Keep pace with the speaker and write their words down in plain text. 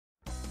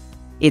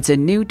It's a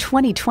new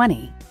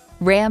 2020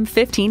 Ram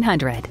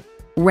 1500.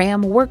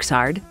 Ram works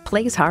hard,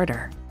 plays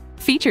harder.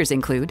 Features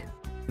include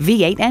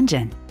V8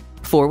 engine,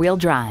 four-wheel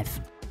drive,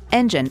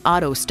 engine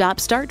auto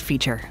stop-start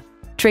feature,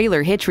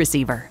 trailer hitch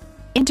receiver,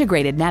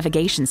 integrated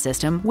navigation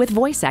system with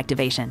voice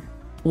activation,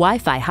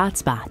 Wi-Fi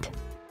hotspot,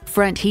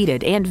 front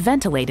heated and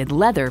ventilated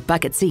leather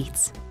bucket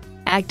seats,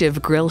 active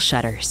grille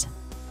shutters,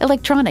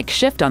 electronic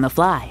shift on the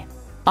fly,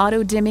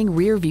 auto-dimming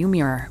rear view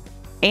mirror,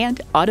 and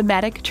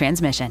automatic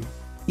transmission.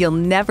 You'll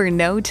never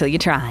know till you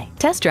try.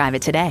 Test drive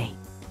it today.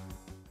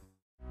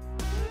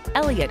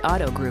 Elliott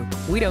Auto Group.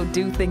 We don't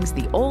do things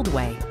the old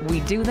way,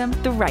 we do them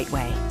the right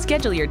way.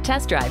 Schedule your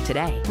test drive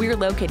today. We're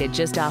located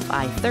just off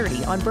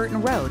I-30 on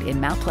Burton Road in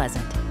Mount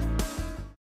Pleasant.